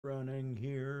Running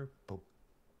here.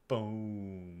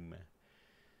 Boom.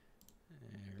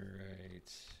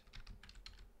 Alright.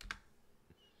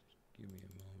 Give me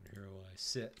a moment here while I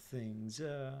set things up.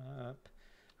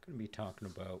 I'm going to be talking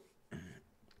about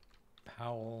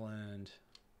Powell and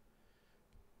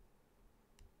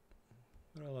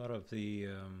what a lot of the.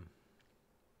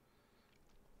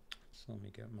 So let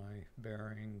me get my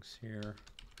bearings here.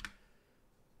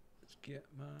 Let's get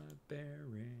my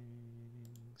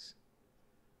bearings.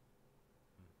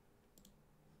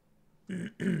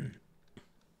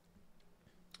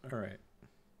 All right.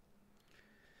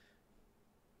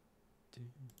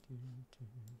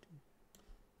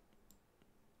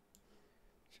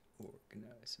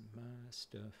 Organizing my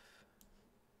stuff.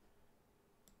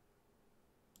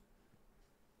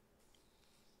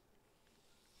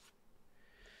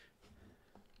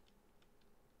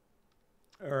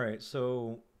 All right,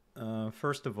 so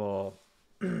first of all,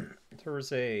 there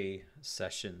was a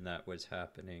session that was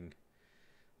happening.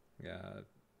 I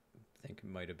think it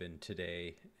might have been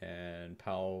today, and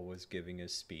Powell was giving a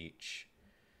speech.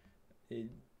 I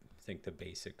think the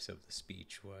basics of the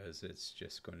speech was it's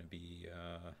just going to be,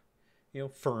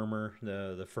 firmer,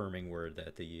 the firming word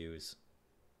that they use.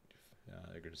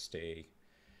 They're going to stay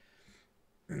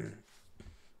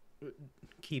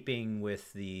keeping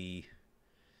with the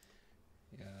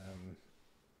um,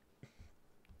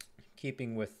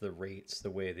 keeping with the rates the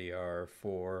way they are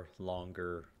for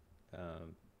longer.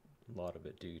 A lot of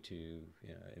it due to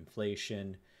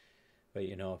inflation. But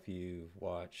if you've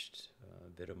watched a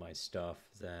bit of my stuff,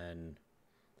 then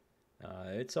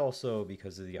it's also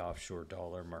because of the offshore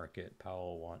dollar market.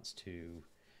 Powell wants to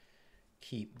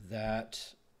keep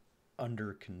that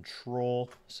under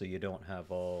control so you don't have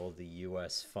all the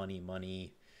US funny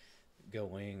money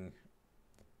going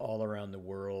all around the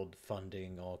world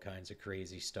funding all kinds of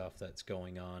crazy stuff that's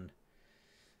going on.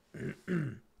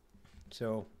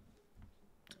 So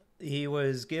he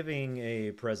was giving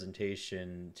a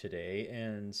presentation today,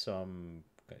 and some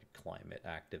climate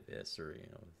activists or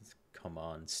come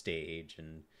on stage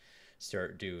and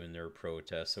start doing their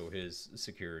protests. So his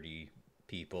security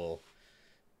people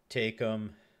take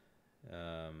him,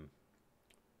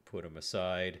 put him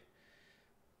aside,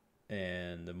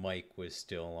 and the mic was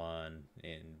still on,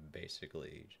 and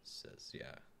basically just says,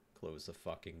 "Yeah, close the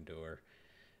fucking door,"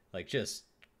 like just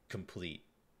complete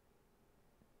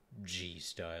G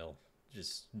style.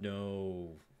 Just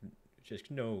no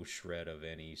shred of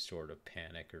any sort of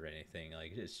panic or anything.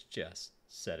 Like, it's just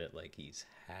said it like he's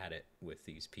had it with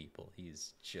these people.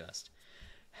 He's just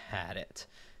had it.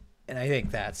 And I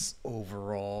think that's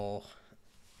overall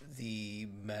the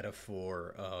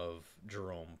metaphor of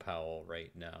Jerome Powell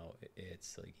right now.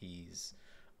 It's like he's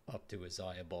up to his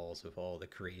eyeballs with all the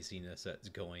craziness that's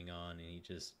going on, and he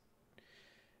just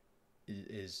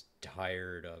is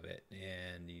tired of it,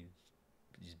 and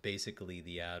he's basically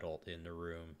the adult in the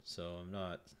room. So I'm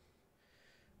not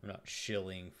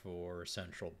shilling for a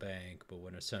central bank, but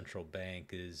when a central bank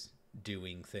is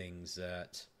doing things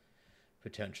that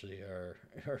potentially are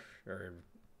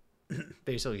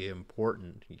basically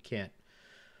important, you can't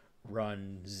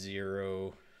run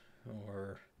zero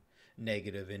or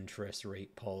negative interest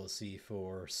rate policy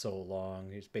for so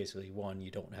long. It's basically, one,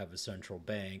 you don't have a central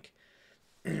bank,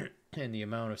 and the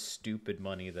amount of stupid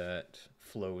money that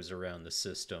flows around the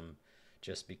system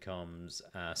just becomes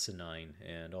asinine,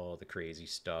 and all the crazy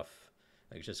stuff.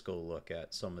 Like, just go look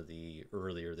at some of the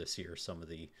earlier this year, some of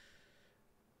the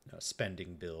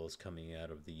spending bills coming out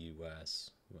of the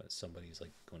U.S. Somebody's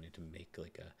like going to make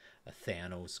like a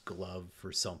Thanos glove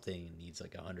for something and needs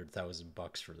like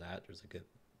 $100,000 for that. There's like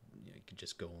you could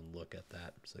just go and look at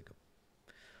that. It's like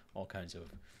all kinds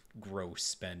of gross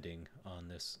spending on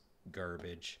this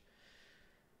garbage.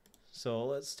 So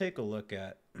let's take a look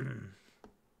at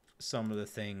some of the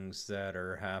things that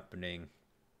are happening.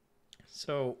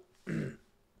 So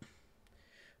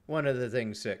one of the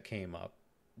things that came up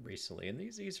recently, and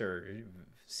these are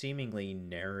seemingly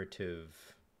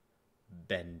narrative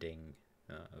bending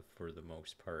for the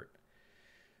most part.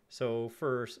 So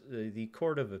first, the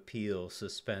Court of Appeal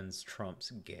suspends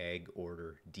Trump's gag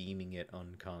order, deeming it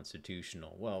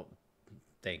unconstitutional. Well,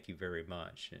 thank you very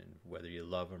much. And whether you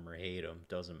love him or hate him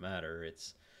doesn't matter.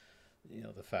 It's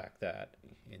the fact that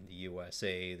in the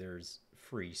USA there's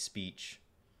free speech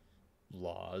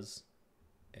laws,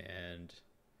 and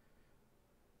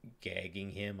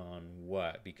gagging him on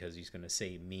what? Because he's going to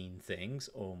say mean things?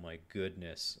 Oh my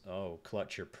goodness. Oh,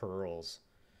 clutch your pearls.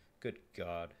 Good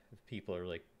God. If people are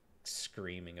like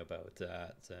screaming about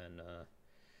that, then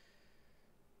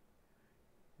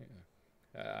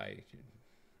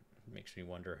it makes me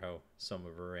wonder how some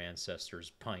of our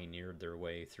ancestors pioneered their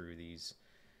way through these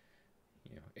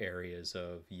areas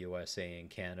of USA and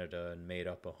Canada and made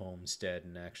up a homestead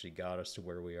and actually got us to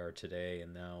where we are today.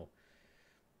 And now,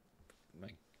 my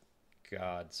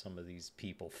God, some of these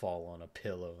people fall on a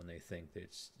pillow and they think that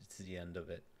it's the end of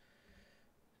it.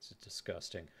 It's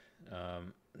disgusting.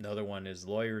 Another one is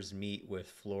lawyers meet with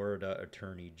Florida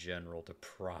Attorney General to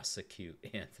prosecute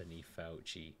Anthony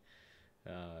Fauci.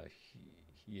 Uh,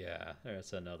 yeah,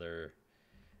 that's another,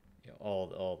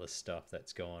 all the stuff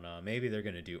that's going on. Maybe they're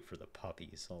going to do it for the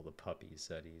puppies, all the puppies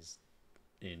that he's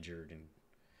injured and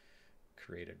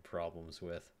created problems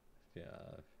with. Yeah,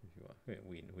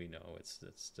 we know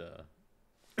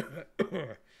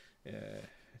yeah,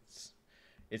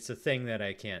 it's a thing that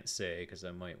I can't say because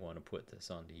I might want to put this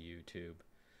onto YouTube.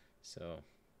 So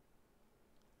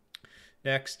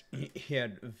next, he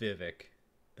had Vivek.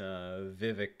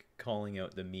 Vivek calling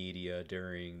out the media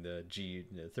during the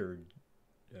third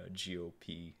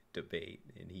GOP debate,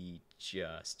 and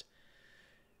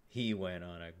he went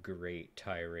on a great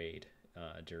tirade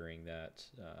during that.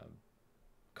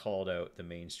 Called out the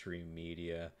mainstream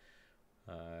media.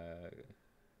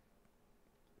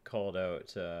 Called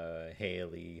out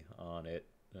Haley on it,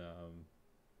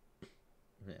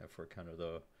 for kind of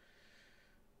the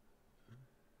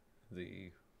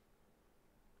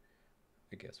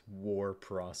I guess war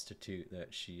prostitute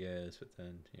that she is, but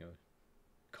then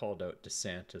called out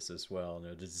DeSantis as well.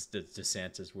 Does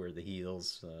DeSantis wear the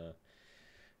heels?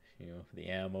 The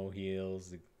ammo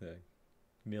heels, the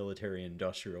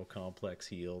military-industrial complex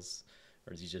heels,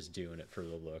 or is he just doing it for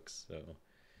the looks? So.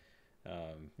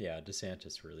 Yeah,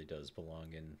 DeSantis really does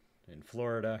belong in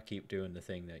Florida. Keep doing the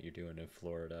thing that you're doing in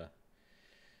Florida.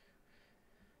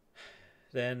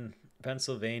 Then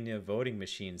Pennsylvania voting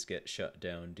machines get shut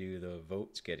down due to the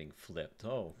votes getting flipped.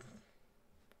 Oh,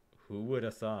 who would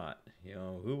have thought?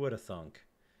 Who would have thunk?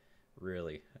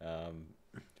 Really.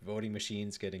 Voting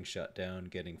machines getting shut down,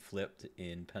 getting flipped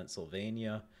in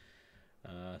Pennsylvania.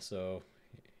 So,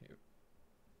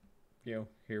 here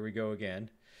we go again.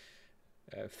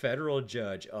 A federal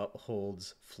judge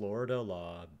upholds Florida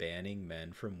law banning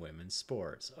men from women's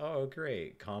sports. Oh,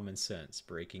 great. Common sense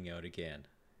breaking out again.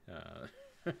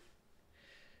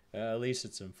 At least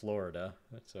it's in Florida.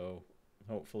 So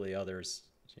hopefully others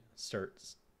start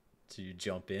to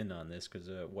jump in on this, because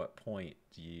at what point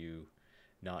do you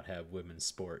not have women's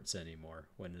sports anymore?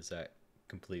 When is that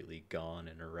completely gone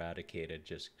and eradicated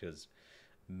just because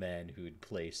men who'd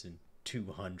place in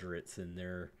 200th in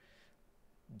their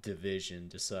division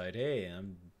decide, hey,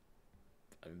 I'm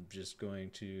just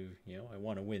going to, I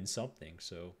want to win something,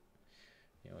 so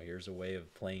here's a way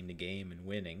of playing the game and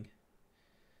winning,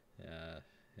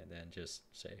 and then just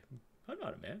say, I'm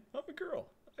not a man, I'm a girl,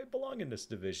 I belong in this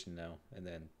division now. And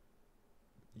then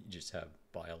you just have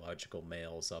biological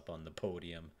males up on the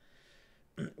podium,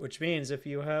 which means if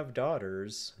you have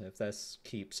daughters, if this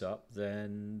keeps up,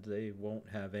 then they won't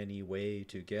have any way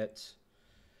to get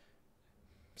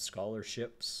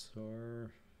scholarships, or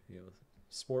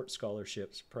sports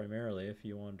scholarships primarily, if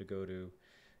you wanted to go to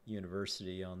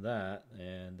university on that,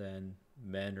 and then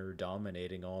men are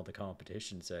dominating all the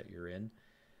competitions that you're in.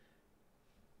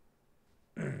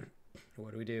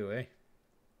 What do we do, eh?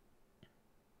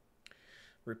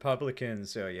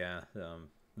 Republicans,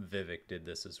 Vivek did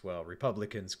this as well.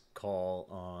 Republicans call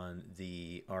on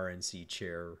the RNC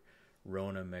chair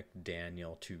Ronna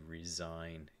McDaniel to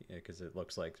resign, because it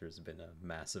looks like there's been a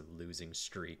massive losing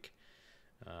streak,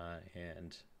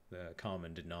 and the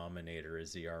common denominator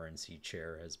is the RNC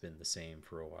chair has been the same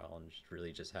for a while and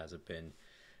really just hasn't been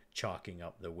chalking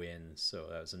up the wins. So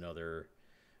that was another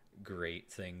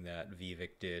great thing that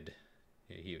Vivek did.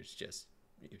 He was just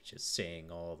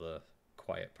saying all the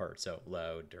quiet parts out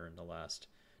loud during the last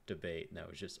debate, and that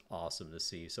was just awesome to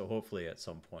see. So hopefully at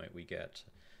some point we get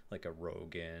like a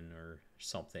Rogan or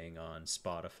something on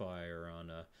Spotify, or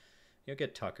on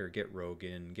get Tucker, get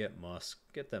Rogan, get Musk,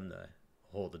 get them to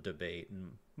hold a debate.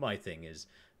 And my thing is,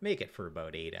 make it for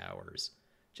about 8 hours.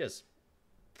 Just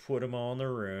put them all in the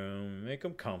room, make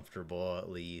them comfortable at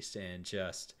least, and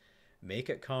just make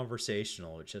it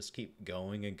conversational. Just keep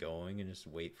going and going, and just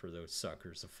wait for those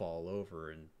suckers to fall over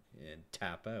and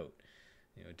tap out.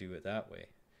 Do it that way.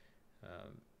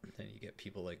 Then you get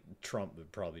people like Trump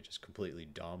would probably just completely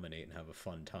dominate and have a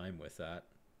fun time with that.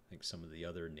 I think some of the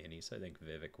other ninnies, I think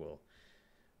Vivek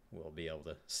will be able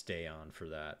to stay on for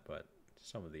that, but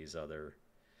some of these other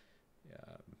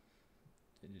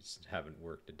just haven't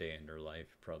worked a day in their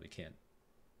life, probably can't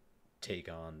take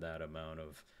on that amount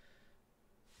of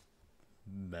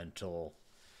mental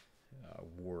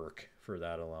work for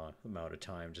that amount of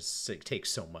time. Just it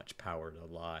takes so much power to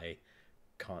lie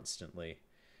constantly.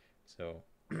 So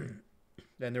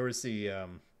then there was the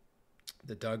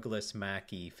the Douglas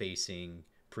Mackey facing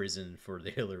prison for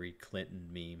the Hillary Clinton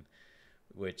meme,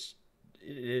 which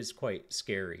it is quite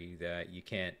scary that you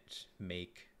can't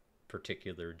make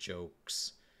particular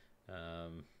jokes,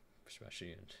 um,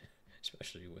 especially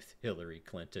especially with Hillary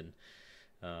Clinton.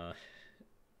 Uh,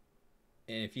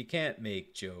 and if you can't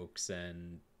make jokes,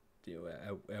 then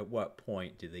at what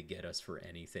point do they get us for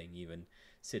anything, even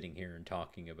sitting here and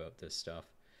talking about this stuff?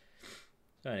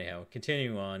 So anyhow,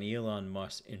 continuing on, Elon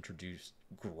Musk introduced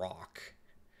Grok,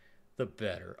 the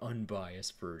better,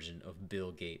 unbiased version of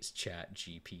Bill Gates' Chat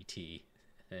GPT.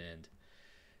 And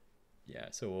yeah,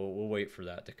 so we'll wait for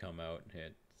that to come out.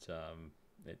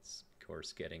 It's of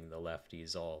course getting the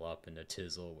lefties all up in a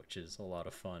tizzle, which is a lot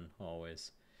of fun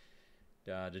always.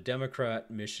 The Democrat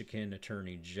Michigan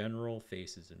Attorney General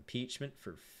faces impeachment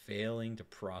for failing to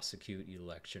prosecute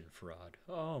election fraud.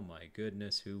 Oh my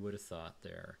goodness, who would have thought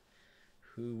there?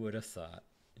 Who would have thought?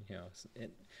 You know,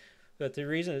 but the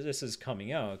reason this is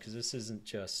coming out, because this isn't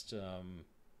just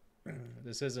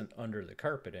this isn't under the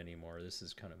carpet anymore. This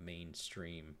is kind of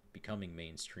mainstream, becoming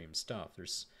mainstream stuff.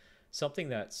 There's something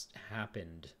that's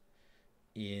happened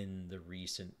in the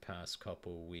recent past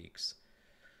couple of weeks.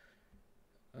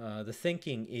 The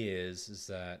thinking is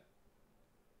that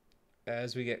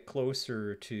as we get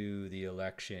closer to the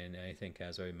election, and I think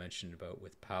as I mentioned about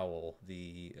with Powell,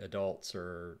 the adults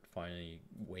are finally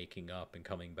waking up and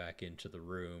coming back into the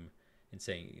room and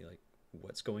saying, like,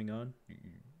 what's going on?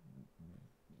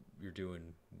 You're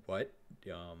doing what?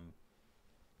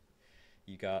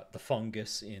 You got the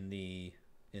fungus in the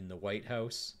White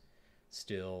House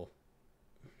still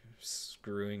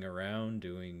screwing around,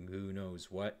 doing who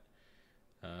knows what.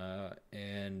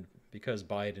 And because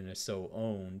Biden is so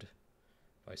owned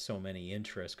by so many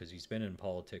interests, because he's been in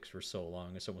politics for so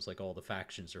long, it's almost like all the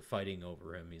factions are fighting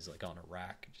over him. He's like on a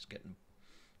rack, just getting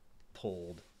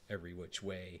pulled every which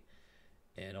way,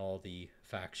 and all the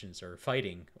factions are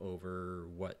fighting over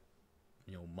what,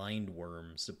 you know, mind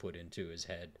worms to put into his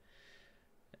head.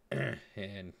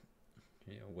 And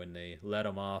you know, when they let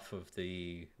him off of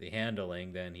the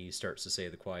handling, then he starts to say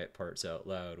the quiet parts out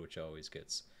loud, which always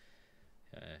gets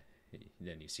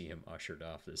then you see him ushered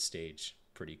off the stage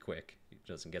pretty quick. He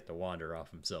doesn't get to wander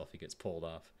off himself. He gets pulled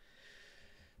off.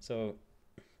 So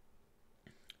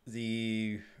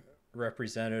the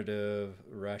representative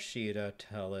Rashida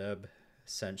Tlaib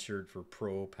censured for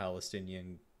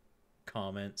pro-Palestinian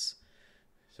comments.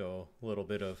 So a little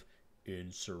bit of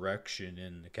insurrection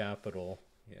in the Capitol.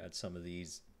 You had some of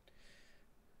these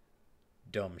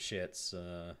dumb shits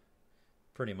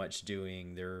pretty much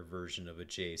doing their version of a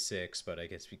J6, but I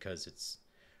guess because it's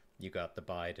you got the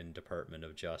Biden Department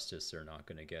of Justice, they're not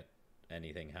going to get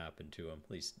anything happen to them, at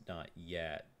least not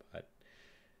yet. But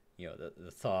you know,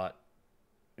 the thought,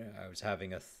 I was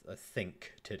having a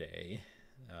think today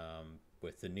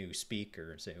with the new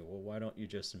speaker saying, well, why don't you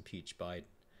just impeach Biden?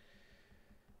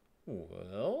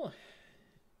 Well,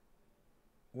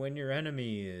 when your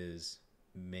enemy is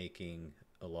making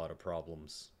a lot of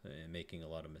problems and making a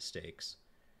lot of mistakes,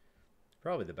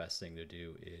 probably the best thing to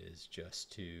do is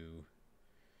just to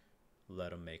let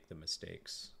them make the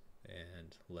mistakes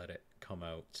and let it come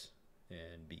out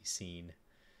and be seen.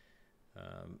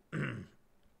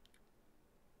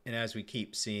 And as we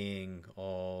keep seeing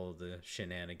all the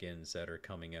shenanigans that are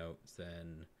coming out,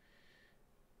 then,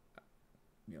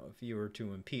 you know, if you were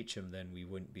to impeach him, then we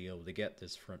wouldn't be able to get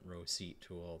this front row seat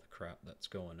to all the crap that's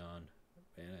going on.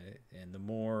 And the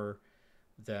more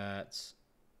that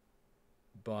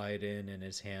Biden and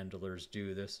his handlers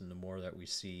do this, and the more that we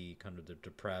see kind of the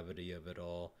depravity of it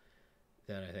all,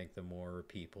 then I think the more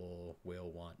people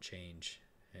will want change.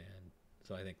 And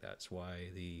so I think that's why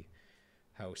the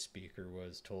House Speaker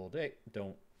was told, hey,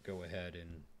 don't go ahead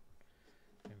and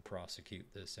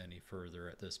prosecute this any further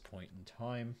at this point in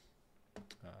time.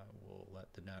 We'll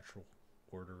let the natural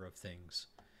order of things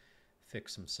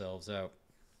fix themselves out.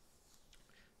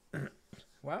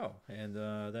 Wow. And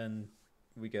then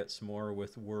we get some more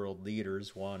with world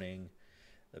leaders wanting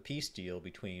a peace deal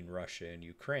between Russia and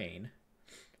Ukraine.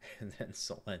 And then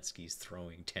Zelensky's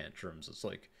throwing tantrums. It's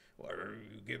like, why don't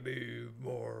you give me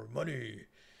more money?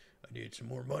 I need some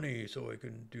more money so I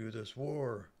can do this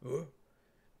war. Huh?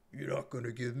 You're not going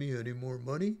to give me any more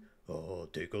money? I'll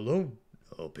take a loan.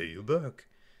 I'll pay you back.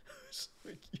 It's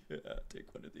like, yeah,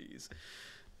 take one of these.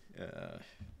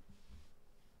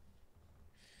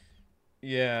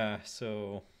 Yeah,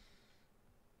 so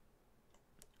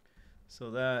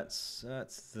that's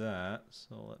that.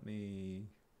 So let me,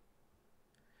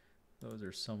 those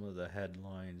are some of the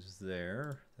headlines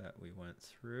there that we went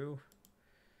through.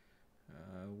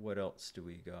 What else do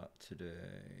we got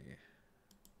today?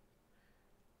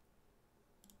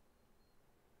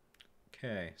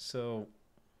 Okay, so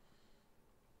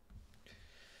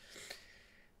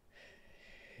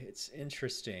it's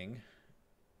interesting.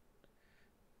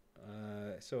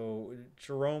 So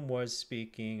Jerome was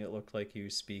speaking. It looked like he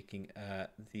was speaking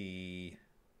at the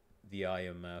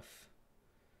IMF,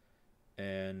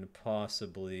 and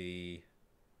possibly,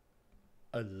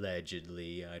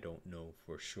 allegedly, I don't know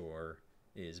for sure,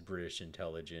 is British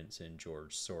intelligence and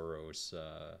George Soros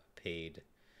paid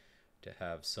to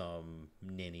have some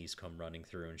ninnies come running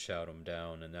through and shout him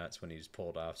down, and that's when he was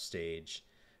pulled off stage,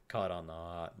 caught on the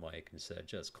hot mic, and said,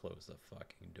 "Just close the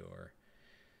fucking door."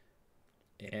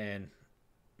 And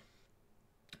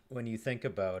when you think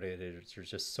about it,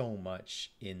 there's just so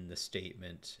much in the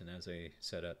statement, and as I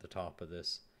said at the top of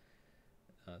this,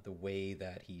 the way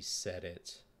that he said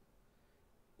it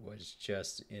was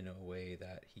just in a way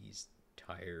that he's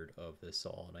tired of this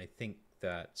all. And I think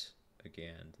that,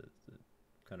 again, the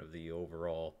kind of the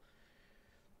overall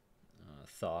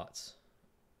thoughts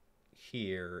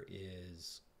here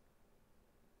is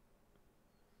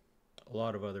a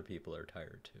lot of other people are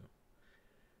tired too,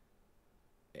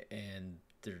 and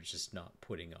they're just not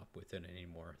putting up with it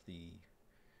anymore. The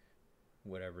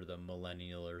whatever the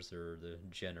millennials or the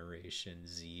Generation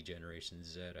Z, Generation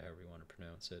Z, however you want to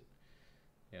pronounce it,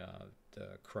 yeah,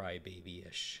 the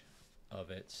crybaby-ish of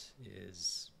it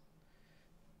is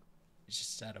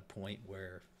just at a point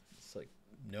where it's like,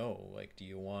 no, like, do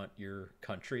you want your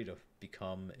country to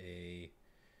become a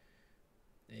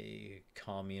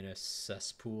communist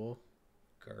cesspool,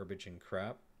 garbage and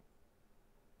crap?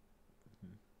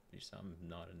 I'm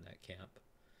not in that camp.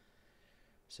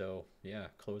 So yeah,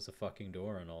 close the fucking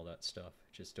door and all that stuff.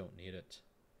 Just don't need it.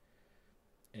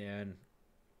 And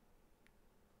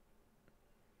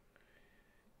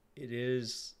it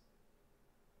is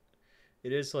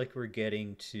like we're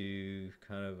getting to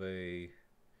kind of a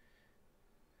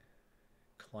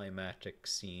climactic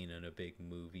scene in a big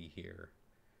movie here,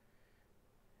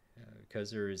 because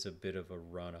there is a bit of a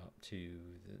run up to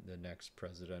the next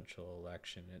presidential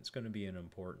election. It's going to be an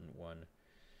important one,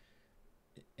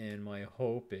 and my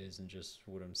hope is, and just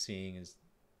what I'm seeing is,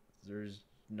 there's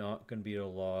not going to be a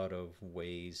lot of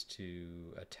ways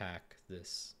to attack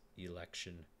this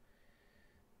election.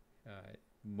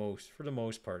 For the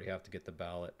most part, you have to get the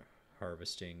ballot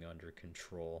harvesting under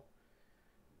control.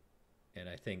 And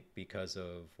I think because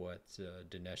of what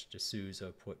Dinesh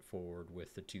D'Souza put forward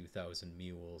with the 2,000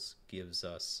 mules gives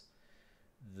us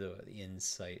the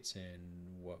insights in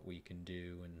what we can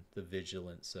do and the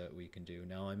vigilance that we can do.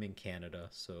 Now I'm in Canada,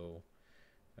 so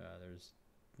there's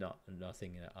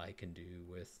nothing that I can do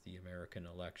with the American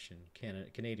election.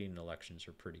 Canadian elections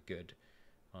are pretty good.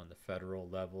 On the federal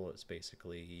level, it's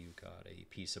basically you got a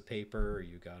piece of paper,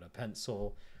 you got a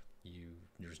pencil,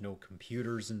 there's no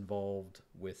computers involved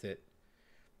with it,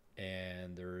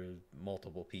 and there are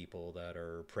multiple people that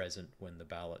are present when the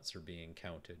ballots are being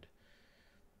counted.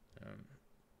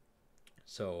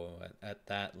 So at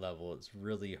that level, it's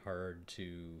really hard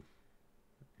to,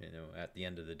 at the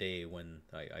end of the day, when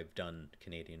I've done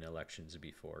Canadian elections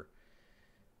before,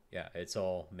 yeah, it's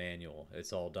all manual.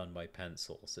 It's all done by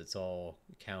pencils. It's all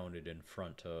counted in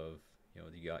front of,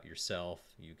 you got yourself,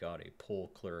 you got a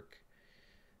poll clerk,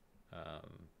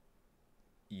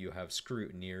 you have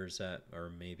scrutineers that are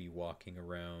maybe walking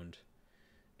around.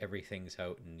 Everything's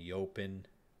out in the open.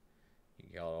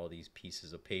 You got all these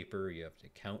pieces of paper. You have to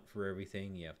count for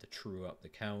everything. You have to true up the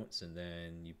counts, and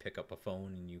then you pick up a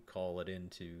phone and you call it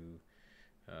into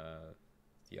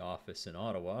the office in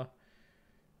Ottawa,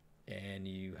 and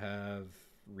you have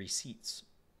receipts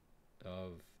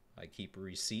of, I keep a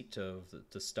receipt of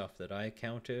the stuff that I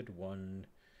counted. One,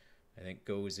 I think,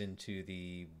 goes into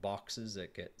the boxes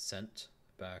that get sent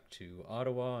back to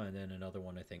Ottawa, and then another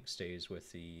one I think stays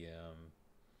with the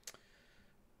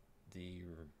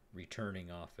returning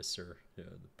officer, the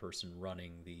person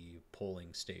running the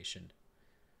polling station.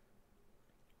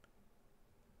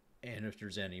 And if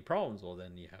there's any problems, well,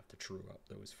 then you have to true up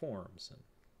those forms,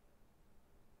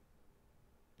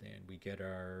 and we get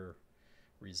our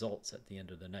results at the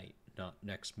end of the night, not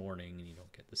next morning, and you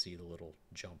don't get to see the little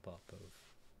jump up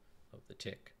of the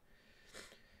tick.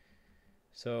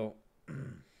 So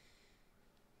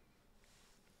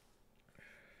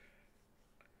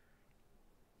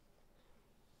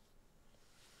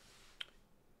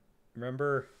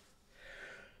remember,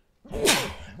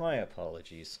 my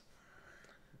apologies.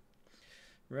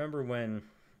 Remember when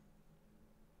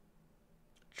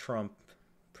Trump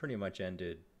pretty much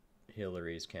ended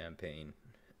Hillary's campaign?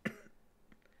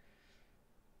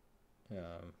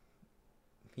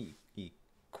 He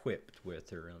quipped with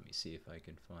her. Let me see if I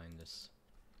can find this.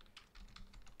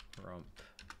 Trump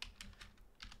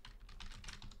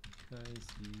Guys,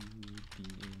 you'd be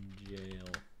in jail.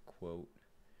 Quote.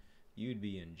 You'd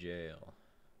be in jail.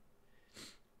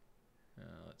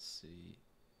 Let's see.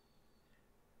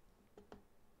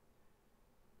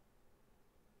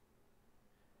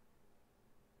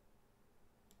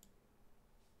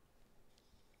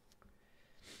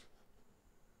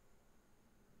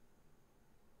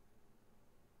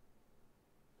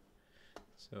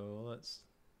 So let's,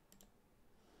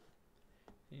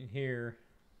 in here,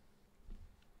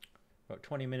 about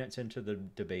 20 minutes into the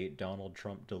debate, Donald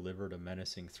Trump delivered a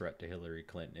menacing threat to Hillary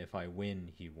Clinton. If I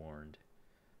win, he warned,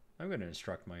 I'm going to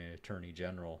instruct my attorney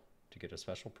general to get a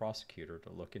special prosecutor to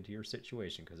look into your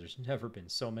situation because there's never been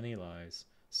so many lies,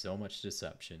 so much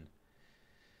deception.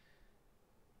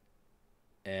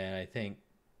 And I think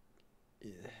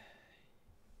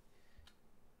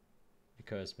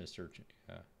because it's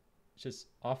just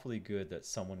awfully good that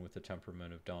someone with the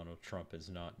temperament of Donald Trump is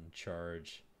not in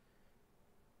charge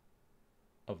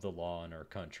of the law in our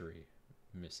country,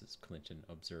 Mrs. Clinton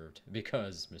observed,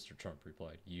 because Mr. Trump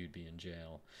replied, you'd be in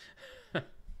jail. A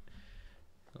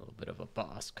little bit of a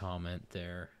boss comment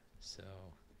there. So,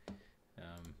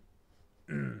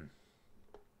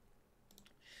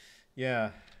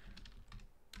 yeah.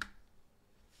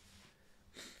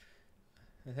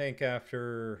 I think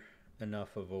after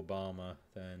enough of Obama,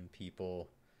 then people,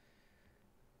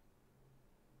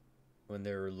 when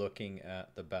they were looking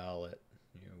at the ballot,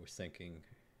 was thinking,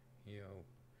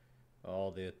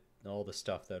 all the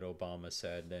stuff that Obama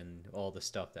said, and all the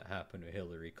stuff that happened to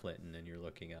Hillary Clinton, and you're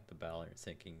looking at the ballot and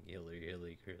thinking,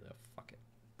 Hillary, fuck it,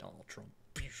 Donald Trump,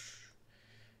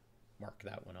 mark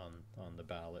that one on the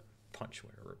ballot, punch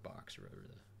whatever box or whatever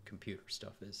the computer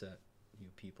stuff is that you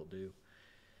people do.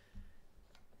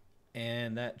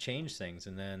 And that changed things,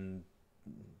 and then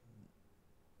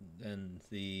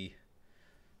the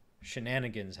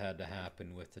shenanigans had to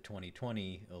happen with the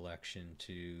 2020 election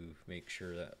to make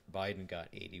sure that Biden got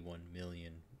 81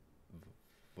 million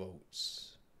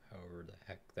votes. However the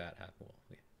heck that happened,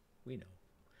 well, we know.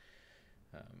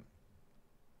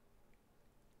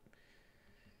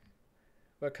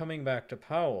 But coming back to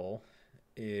Powell,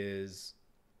 is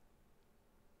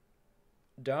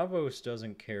Davos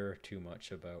doesn't care too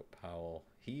much about Powell.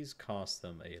 He's cost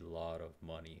them a lot of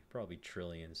money, probably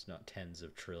trillions, not tens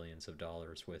of trillions of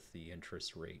dollars with the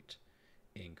interest rate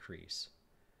increase.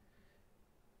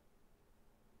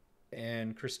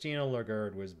 And Christina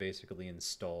Lagarde was basically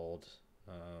installed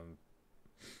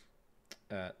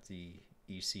at the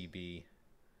ECB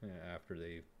after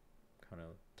they kind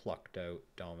of plucked out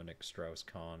Dominic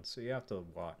Strauss-Kahn. So you have to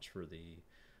watch for the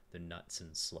nuts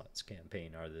and sluts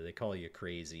campaign. Either they call you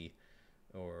crazy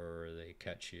or they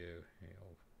catch you,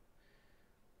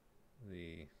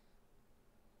 the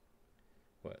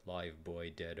live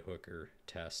boy dead hooker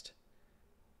test,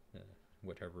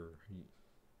 whatever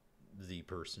the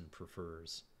person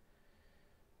prefers.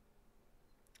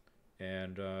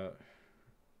 And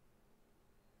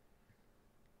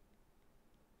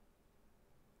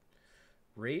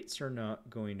rates are not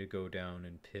going to go down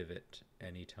and pivot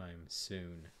anytime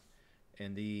soon.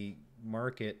 And the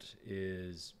market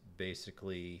is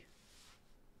basically,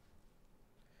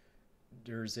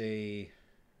 the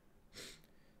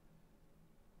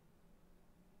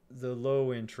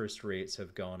low interest rates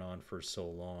have gone on for so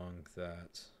long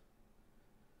that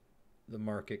the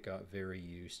market got very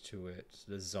used to it.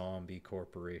 The zombie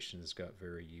corporations got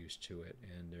very used to it,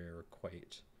 and they're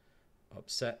quite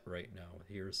upset right now.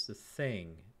 Here's the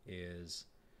thing is,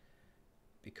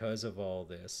 because of all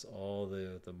this, all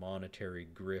the monetary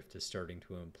grift is starting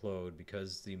to implode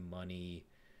because the money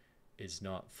is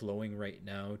not flowing right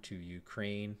now to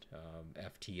Ukraine.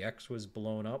 FTX was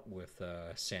blown up with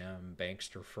Sam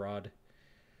Bankster fraud.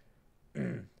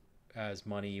 As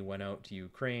money went out to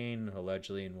Ukraine,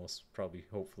 allegedly, and we'll probably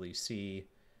hopefully see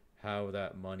how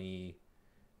that money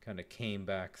kind of came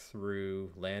back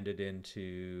through, landed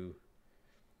into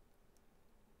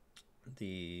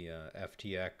the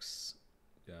FTX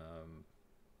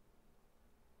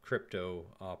crypto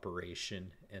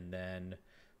operation, and then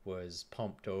was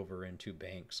pumped over into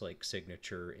banks like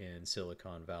Signature and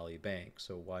Silicon Valley Bank.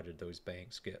 So why did those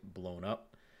banks get blown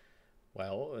up?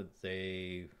 Well,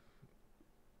 they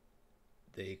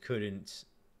couldn't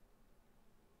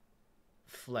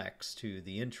flex to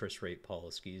the interest rate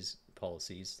policies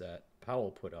that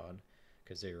Powell put on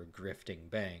because they were grifting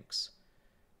banks,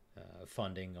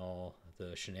 funding all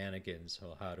the shenanigans.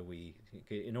 So how do we,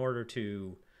 in order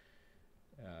to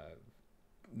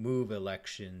move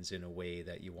elections in a way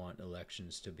that you want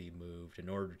elections to be moved, in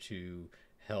order to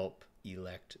help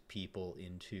elect people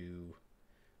into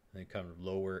the kind of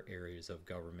lower areas of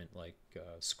government like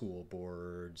school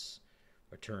boards,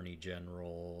 attorney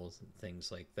generals, and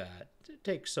things like that. It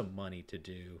takes some money to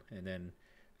do, and then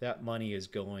that money is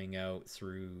going out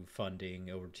through funding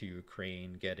over to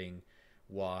Ukraine, getting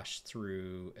washed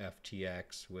through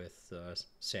FTX with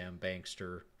Sam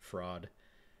Bankster fraud,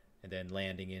 and then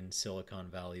landing in Silicon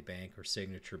Valley Bank or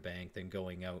Signature Bank, then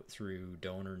going out through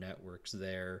donor networks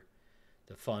there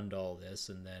to fund all this,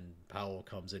 and then Powell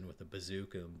comes in with a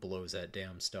bazooka and blows that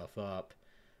damn stuff up.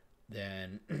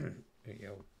 Then you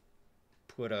know,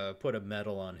 put a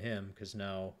medal on him, because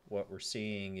now what we're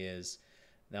seeing is,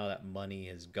 now that money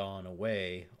has gone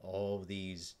away, all of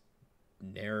these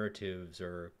narratives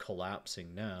are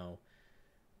collapsing now,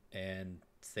 and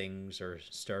things are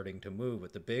starting to move.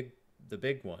 But the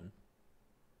big one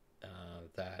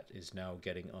that is now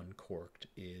getting uncorked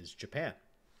is Japan.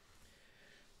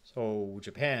 So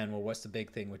Japan, well, what's the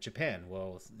big thing with Japan?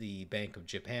 Well, the Bank of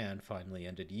Japan finally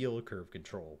ended yield curve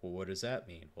control. Well, what does that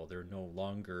mean? Well, they're no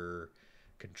longer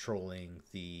controlling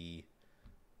the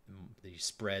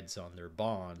spreads on their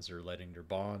bonds, or letting their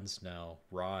bonds now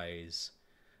rise.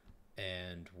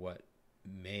 And what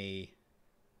the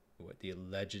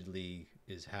allegedly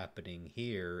is happening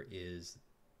here is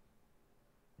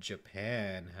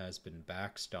Japan has been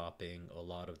backstopping a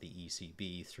lot of the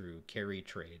ECB through carry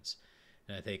trades.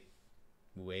 And I think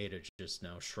Ueda just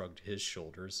now shrugged his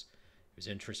shoulders. It was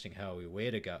interesting how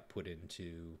Ueda got put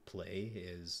into play.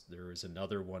 Is there was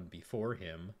another one before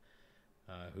him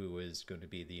who was going to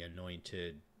be the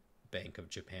anointed Bank of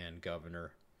Japan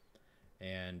governor,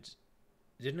 and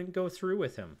didn't go through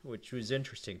with him, which was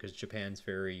interesting, because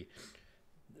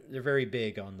they're very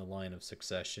big on the line of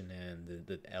succession and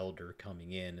the elder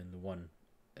coming in, and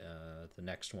the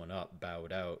next one up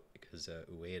bowed out because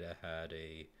Ueda had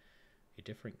a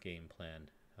different game plan,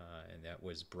 and that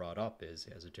was brought up as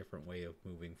a different way of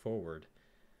moving forward.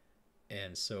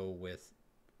 And so with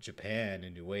Japan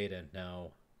and Ueda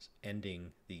now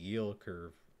ending the yield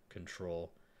curve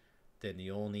control, then the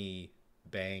only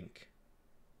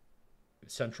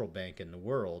central bank in the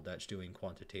world that's doing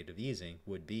quantitative easing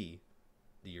would be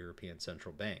the European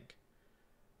Central Bank.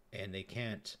 And they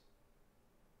can't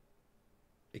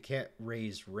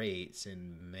raise rates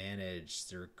and manage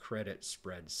their credit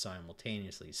spreads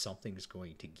simultaneously. Something's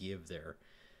going to give there.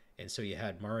 And so you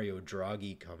had Mario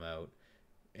Draghi come out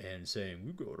and saying,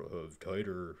 we gotta have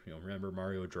tighter, remember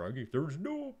Mario Draghi? There's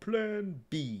no plan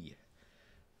B.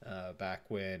 Back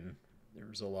when there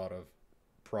was a lot of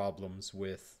problems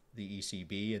with the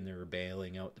ECB and they were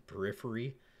bailing out the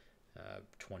periphery,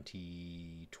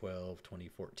 2012,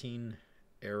 2014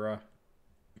 era.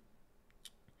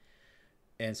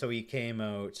 And so he came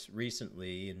out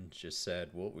recently and just said,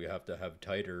 well, we have to have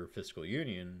tighter fiscal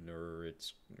union, or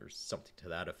something to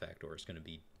that effect, or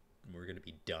we're going to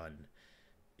be done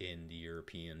in the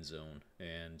European zone.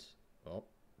 And well,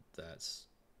 that's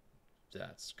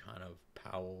kind of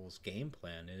Powell's game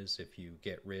plan, is if you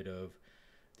get rid of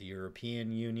the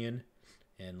European Union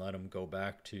and let them go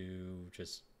back to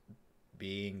just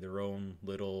being their own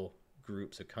little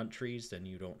groups of countries, then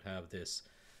you don't have this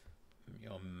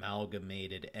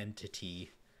amalgamated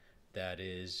entity that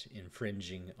is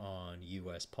infringing on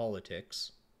U.S.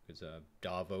 politics, because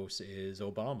Davos is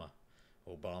Obama.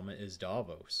 Obama is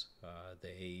Davos.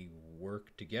 They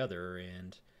work together,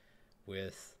 and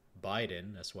with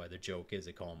Biden, that's why the joke is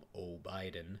they call him O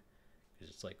Biden,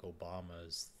 because it's like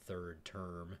Obama's third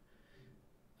term.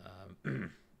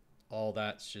 All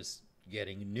that's just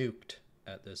getting nuked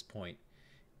at this point.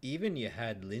 Even you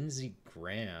had Lindsey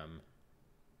Graham.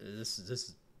 This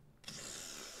is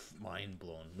mind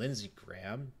blown. Lindsey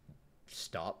Graham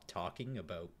stopped talking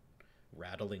about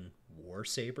rattling war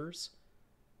sabers.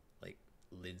 Like,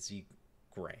 Lindsey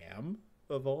Graham,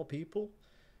 of all people.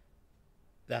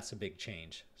 That's a big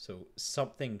change. So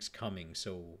something's coming.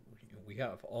 So we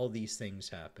have all these things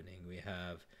happening. We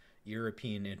have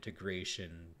European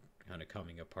integration kind of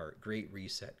coming apart, Great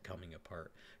Reset coming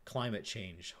apart, climate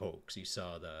change hoax. You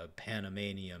saw the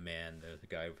Panamania man, the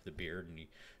guy with the beard, and he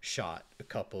shot a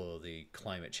couple of the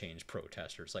climate change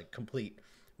protesters, like complete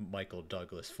Michael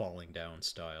Douglas falling down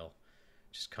style.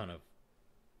 Just kind of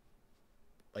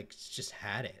like, just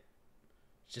had it.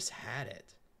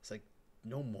 It's like,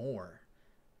 no more.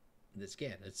 And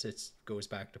it's goes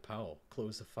back to Powell.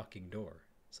 Close the fucking door.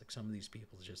 It's like some of these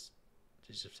people just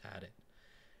had it.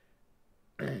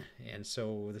 And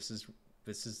so this is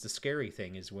the scary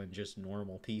thing, is when just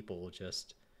normal people,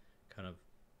 just kind of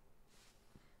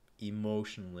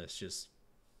emotionless, just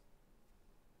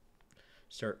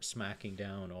start smacking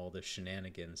down all the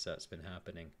shenanigans that's been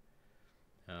happening.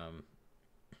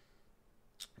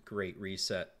 Great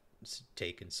Reset's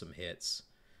taken some hits.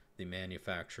 The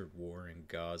manufactured war in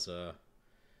Gaza.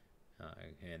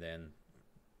 And then,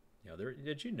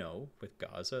 did you know with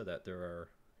Gaza that there are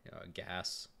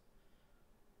gas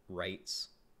rights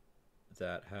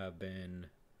that have been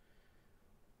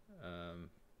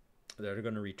that are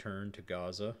going to return to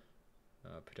Gaza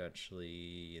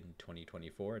potentially in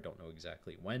 2024. I don't know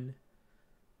exactly when,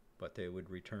 but they would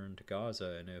return to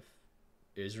Gaza. And if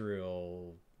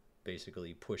Israel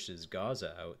basically pushes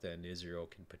Gaza out, then Israel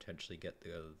can potentially get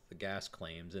the gas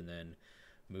claims and then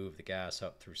move the gas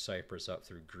up through Cyprus, up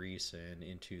through Greece, and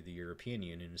into the European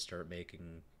Union and start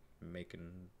making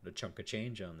a chunk of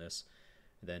change on this.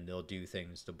 Then they'll do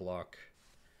things to block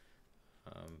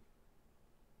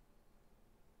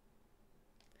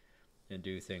and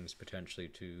do things potentially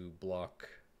to block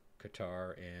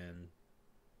Qatar, and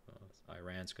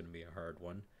Iran's going to be a hard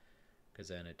one, because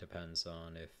then it depends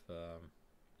on if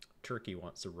Turkey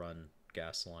wants to run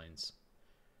gas lines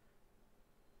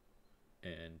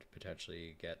and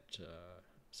potentially get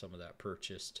some of that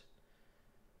purchased.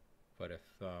 But if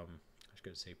I was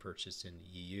going to say purchased in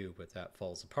the EU, but that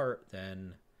falls apart,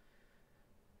 then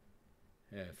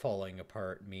falling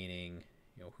apart meaning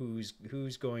who's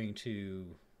going to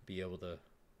be able to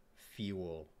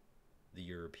fuel the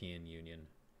European Union?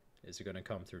 Is it going to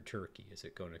come through Turkey? Is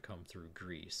it going to come through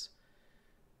Greece?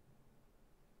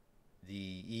 The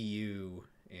EU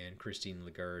and Christine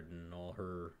Lagarde and all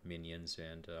her minions,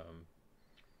 and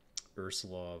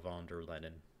Ursula von der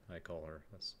Leyen, I call her,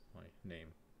 that's my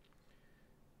name,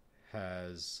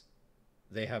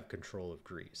 they have control of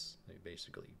Greece. They've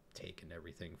basically taken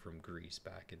everything from Greece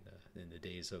back in the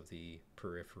days of the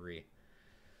periphery.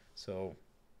 So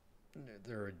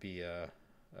there would be a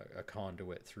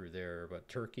conduit through there, but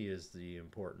Turkey is the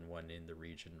important one in the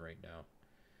region right now.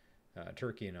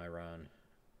 Turkey and Iran.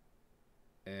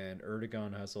 And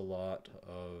Erdogan has a lot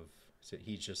of, so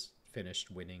he just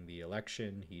finished winning the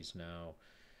election. He's going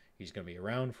to be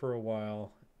around for a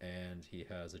while, and he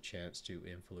has a chance to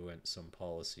influence some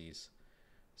policies.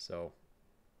 So,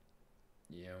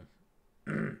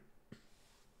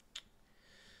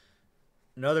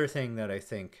 another thing that I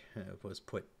think was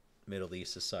put Middle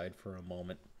East aside for a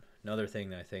moment. Another thing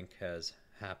that I think has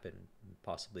happened,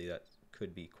 possibly that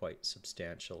could be quite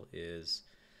substantial, is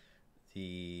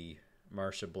the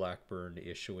Marsha Blackburn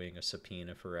issuing a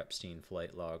subpoena for Epstein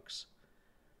flight logs.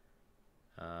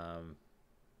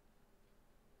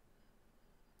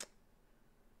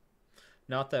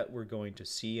 Not that we're going to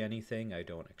see anything. I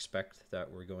don't expect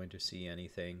that we're going to see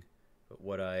anything. But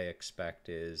what I expect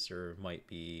is there might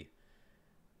be,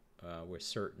 with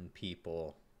certain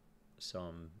people,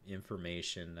 some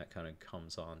information that kind of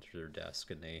comes onto their desk,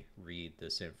 and they read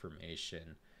this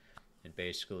information, and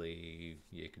basically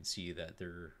you can see that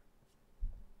they're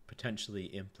potentially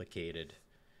implicated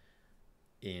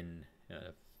in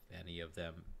if any of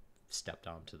them stepped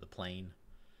onto the plane.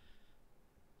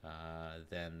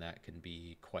 Then that can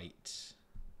be quite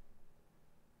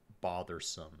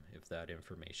bothersome if that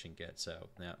information gets out.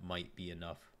 That might be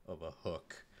enough of a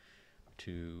hook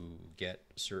to get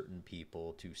certain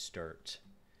people to start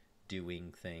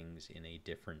doing things in a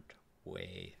different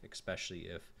way, especially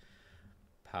if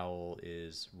Powell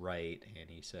is right and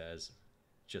he says,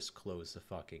 just close the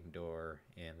fucking door.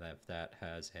 And if that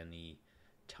has any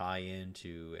tie-in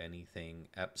to anything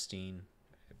Epstein,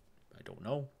 I don't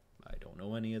know. I don't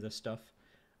know any of this stuff.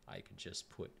 I can just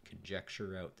put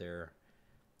conjecture out there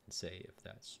and say if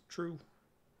that's true,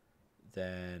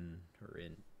 then,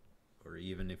 or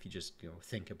even if you just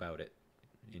think about it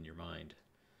in your mind,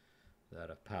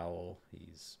 that if Powell,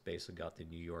 he's basically got the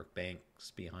New York banks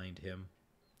behind him,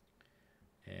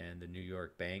 and the New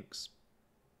York banks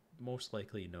most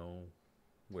likely know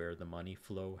where the money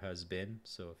flow has been.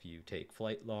 So if you take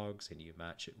flight logs and you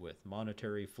match it with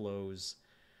monetary flows,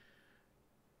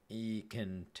 you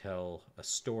can tell a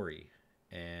story,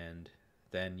 and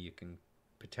then you can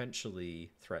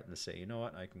potentially threaten to say, you know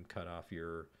what, I can cut off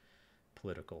your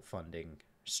political funding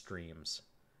streams.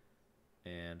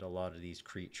 And a lot of these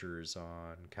creatures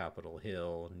on Capitol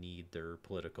Hill need their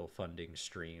political funding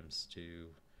streams to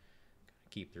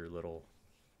keep their little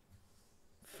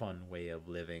fun way of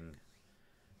living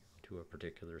to a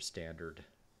particular standard.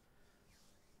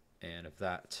 And if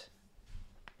that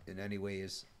in any way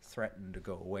is threatened to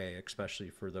go away, especially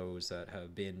for those that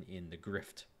have been in the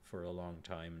grift for a long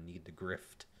time and need the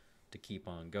grift to keep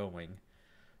on going,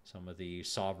 some of the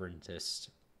sovereigntists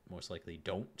most likely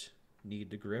don't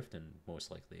need the grift, and most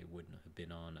likely wouldn't have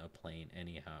been on a plane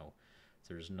anyhow.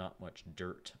 There's not much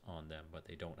dirt on them, but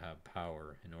they don't have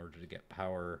power. In order to get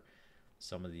power,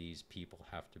 some of these people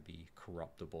have to be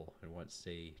corruptible, and once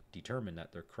they determine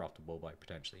that they're corruptible by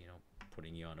potentially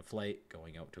putting you on a flight,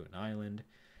 going out to an island,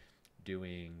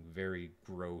 doing very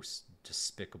gross,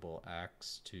 despicable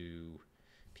acts to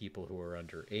people who are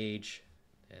underage,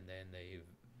 and then they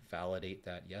validate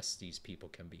that yes, these people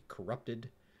can be corrupted,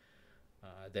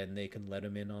 then they can let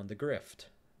them in on the grift.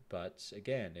 But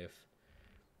again,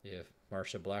 if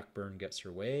Marsha Blackburn gets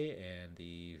her way and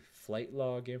the flight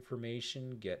log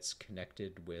information gets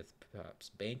connected with perhaps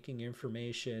banking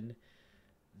information,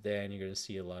 then you're going to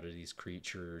see a lot of these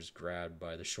creatures grabbed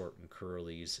by the short and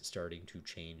curlies starting to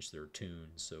change their tune.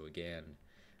 So again,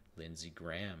 Lindsey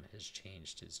Graham has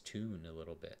changed his tune a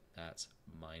little bit. That's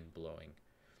mind-blowing.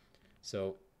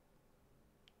 So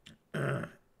I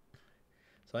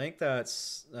think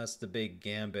that's the big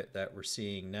gambit that we're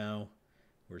seeing now.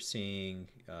 We're seeing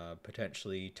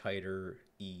potentially tighter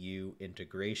EU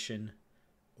integration,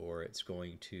 or it's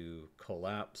going to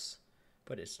collapse,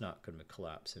 but it's not going to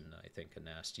collapse in, I think, a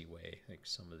nasty way. I think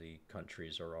some of the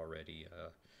countries are already,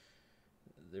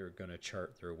 they're going to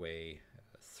chart their way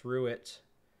through it.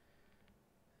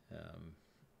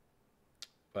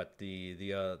 But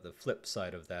the flip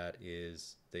side of that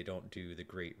is they don't do the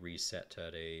Great Reset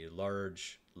at a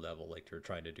large level like they're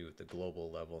trying to do at the global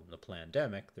level in the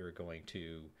pandemic. They're going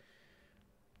to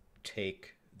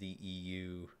take the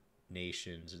EU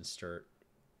nations and start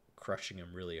crushing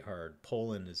them really hard.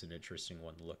 Poland is an interesting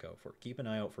one to look out for. Keep an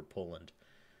eye out for Poland,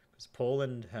 because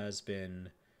Poland has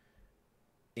been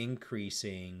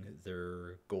increasing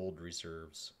their gold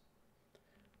reserves.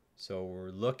 So we're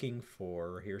looking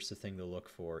for, here's the thing to look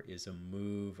for, is a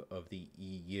move of the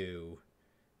EU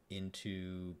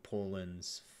into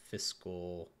Poland's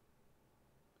fiscal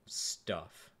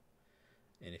stuff.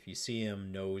 And if you see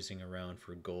them nosing around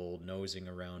for gold, nosing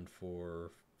around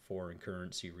for foreign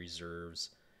currency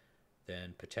reserves,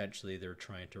 then potentially they're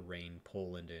trying to rein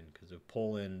Poland in. Because if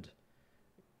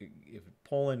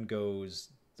Poland goes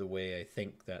the way I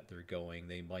think that they're going,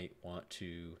 they might want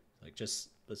to, like, just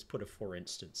let's put a for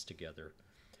instance together.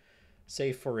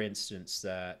 Say, for instance,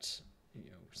 that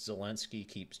Zelensky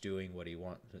keeps doing what he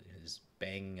wants, is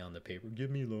banging on the paper,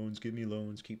 give me loans,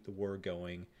 keep the war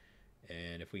going.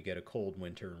 And if we get a cold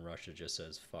winter and Russia just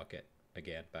says, fuck it,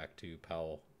 again, back to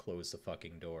Powell, close the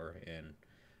fucking door, and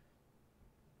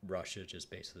Russia just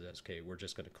basically says, okay, we're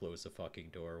just going to close the fucking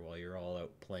door while you're all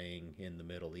out playing in the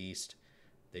Middle East.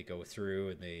 They go through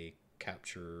and they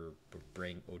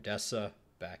bring Odessa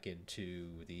back into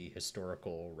the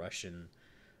historical Russian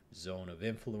zone of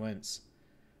influence.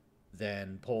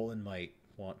 Then Poland might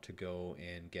want to go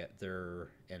and get their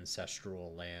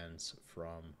ancestral lands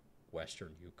from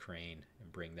Western Ukraine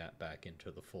and bring that back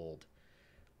into the fold.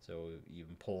 So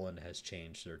even Poland has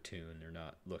changed their tune. They're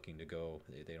not looking to go.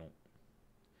 They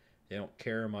don't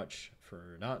care much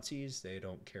for Nazis. They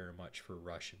don't care much for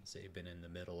Russians. They've been in the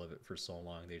middle of it for so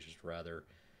long. They just rather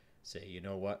say, you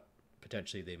know what?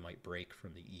 Potentially they might break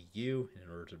from the EU.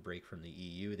 In order to break from the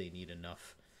EU, they need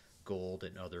enough gold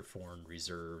and other foreign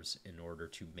reserves in order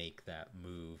to make that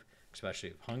move, especially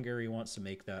if Hungary wants to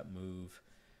make that move,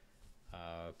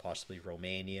 possibly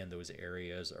Romania and those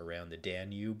areas around the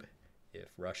Danube. If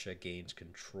Russia gains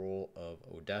control of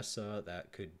Odessa,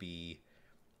 that could be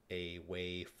a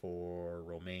way for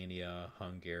Romania,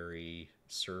 Hungary,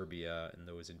 Serbia, and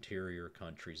those interior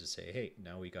countries to say, hey,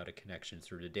 now we got a connection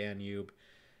through the Danube.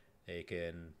 They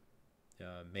can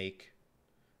make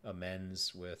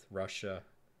amends with Russia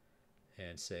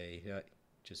and say, yeah,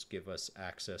 just give us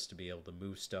access to be able to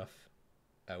move stuff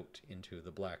out into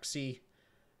the Black Sea.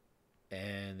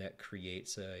 And that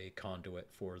creates a conduit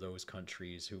for those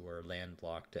countries who are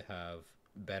landlocked to have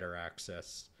better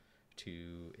access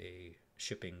to a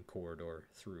shipping corridor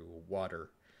through water.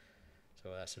 So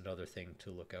that's another thing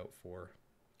to look out for.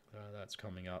 That's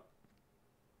coming up.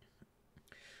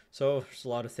 So there's a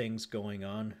lot of things going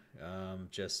on.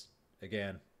 Just,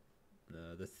 again,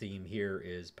 the theme here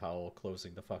is Powell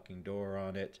closing the fucking door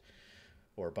on it.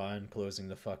 Orban closing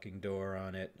the fucking door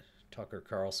on it. Tucker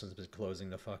Carlson's been closing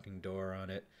the fucking door on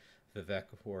it.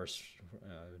 Vivek, of course,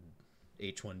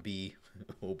 H1B,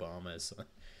 Obama, as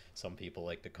some people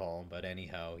like to call him. But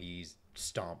anyhow, he's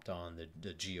stomped on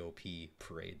the GOP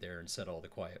parade there and said all the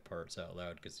quiet parts out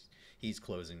loud because he's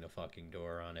closing the fucking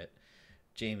door on it.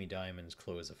 Jamie Dimon's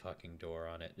closed the fucking door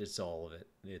on it. It's all of it.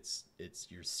 It's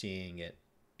you're seeing it,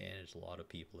 and a lot of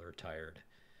people are tired.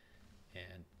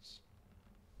 And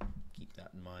keep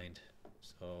that in mind.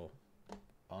 So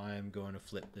I'm going to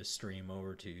flip this stream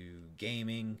over to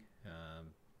gaming.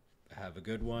 Have a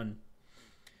good one.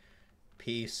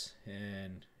 Peace,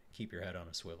 and keep your head on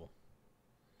a swivel.